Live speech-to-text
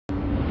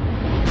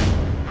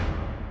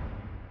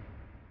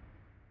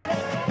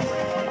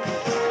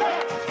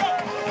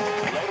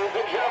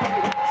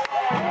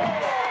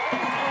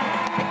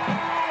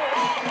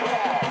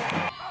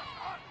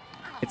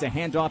It's a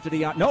handoff to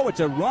Dion. No, it's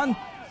a run.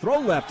 Throw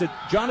left to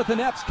Jonathan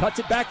Epps. Cuts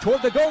it back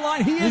toward the goal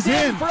line. He's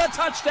in for a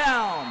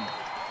touchdown.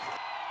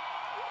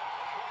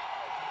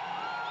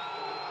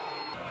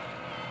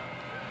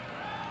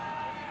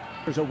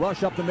 There's a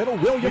rush up the middle.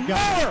 William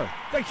Moore,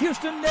 the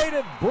Houston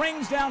native,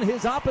 brings down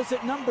his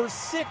opposite number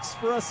 6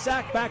 for a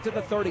sack back to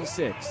the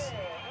 36.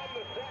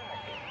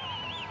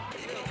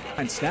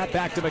 And snap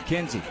back to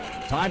McKenzie.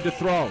 Time to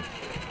throw.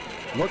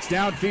 Looks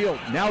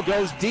downfield. Now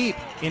goes deep.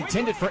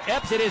 Intended for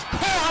Epps. It is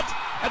caught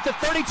at the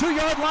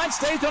 32-yard line.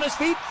 Stays on his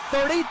feet.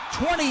 30,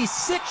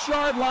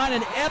 26-yard line.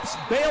 And Epps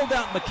bailed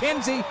out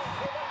McKenzie.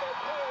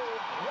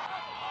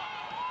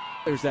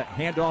 There's that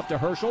handoff to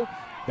Herschel.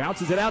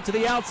 Bounces it out to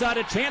the outside.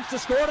 A chance to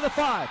score to the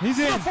 5. He's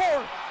in. To the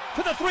 4.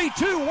 To the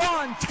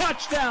 3-2-1.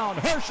 Touchdown.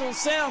 Herschel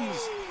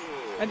Sims.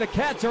 And the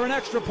Cats are an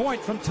extra point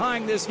from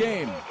tying this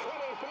game.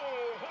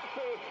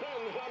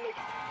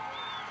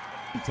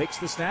 He takes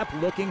the snap,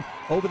 looking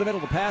over the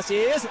middle. The pass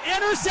is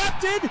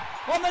intercepted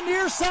on the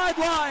near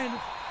sideline.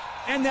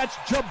 And that's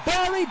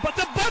Jabari, but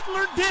the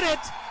Butler did it.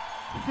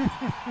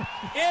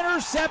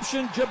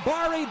 Interception,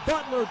 Jabari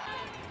Butler.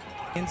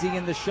 Lindsay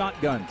in the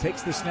shotgun,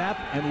 takes the snap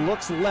and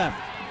looks left.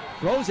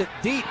 Throws it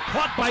deep,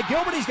 caught by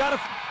Gilbert. He's got it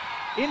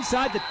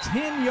inside the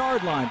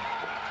 10-yard line.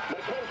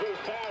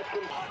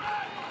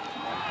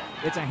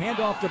 It's a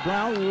handoff to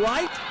Brown,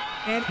 right,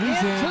 and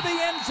into the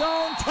end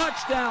zone.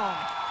 Touchdown.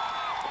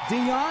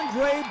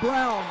 DeAndre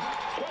Brown.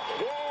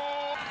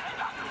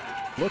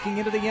 Looking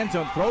into the end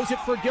zone, throws it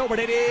for Gilbert.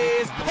 It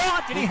is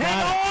caught. Did he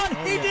hang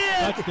on? He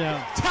did.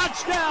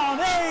 Touchdown.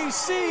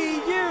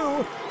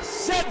 ACU.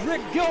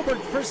 Cedric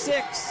Gilbert for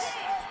 6.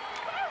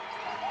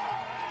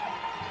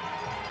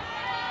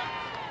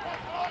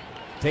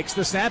 Takes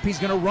the snap. He's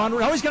going to run.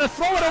 Oh, he's going to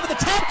throw it over the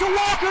top to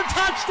Walker.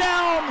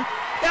 Touchdown.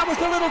 That was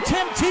the little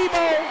Tim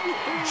Tebow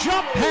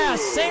jump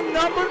pass. Same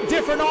number,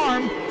 different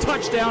arm.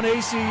 Touchdown,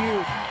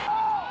 ACU.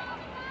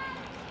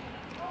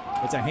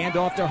 It's a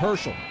handoff to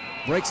Herschel.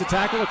 Breaks a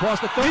tackle across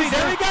the 30.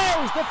 There he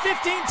goes. The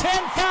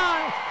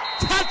 15-10-5.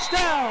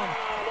 Touchdown.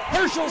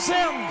 Herschel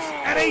Sims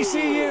at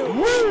ACU.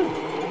 Woo!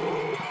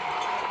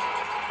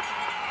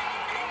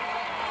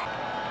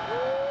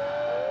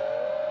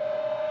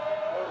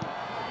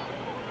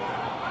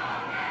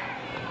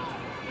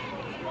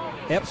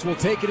 Epps will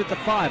take it at the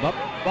 5, up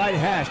by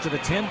hash to the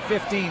 10,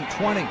 15,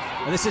 20.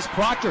 And this is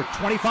Proctor,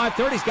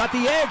 25-30. He's got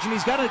the edge, and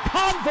he's got a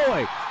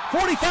convoy,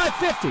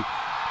 45-50.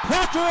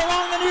 Proctor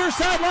along the near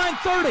sideline,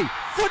 30.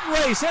 Foot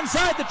race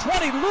inside the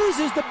 20,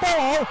 loses the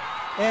ball,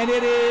 and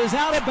it is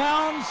out of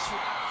bounds.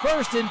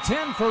 1st and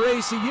 10 for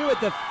ACU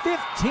at the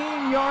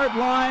 15-yard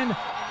line.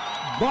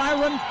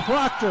 Byron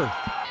Proctor.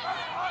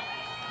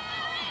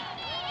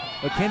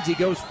 McKenzie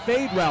goes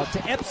fade route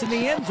to Epps in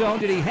the end zone.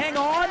 Did he hang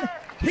on?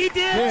 He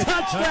did.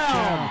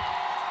 Touchdown.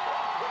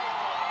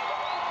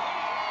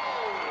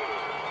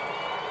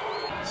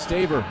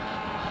 Staver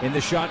in the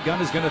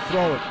shotgun is going to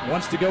throw it.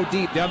 Wants to go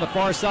deep down the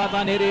far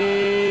sideline. It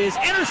is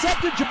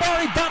intercepted.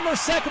 Jabari Butler,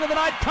 2nd of the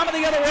night, coming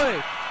the other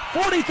way.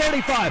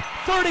 40-35,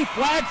 30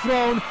 flag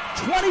thrown,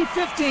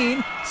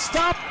 20-15.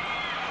 Stop,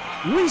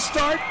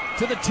 restart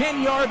to the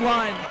 10-yard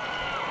line.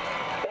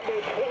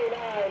 Number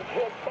 29,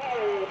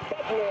 Jabari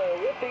Butler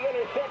with the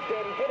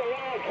interception for the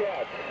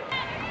Wildcats.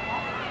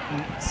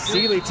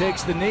 Seeley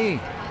takes the knee.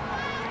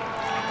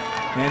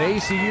 And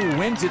ACU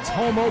wins its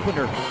home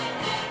opener.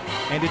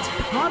 And its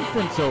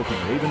conference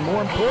opener, even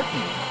more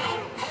important.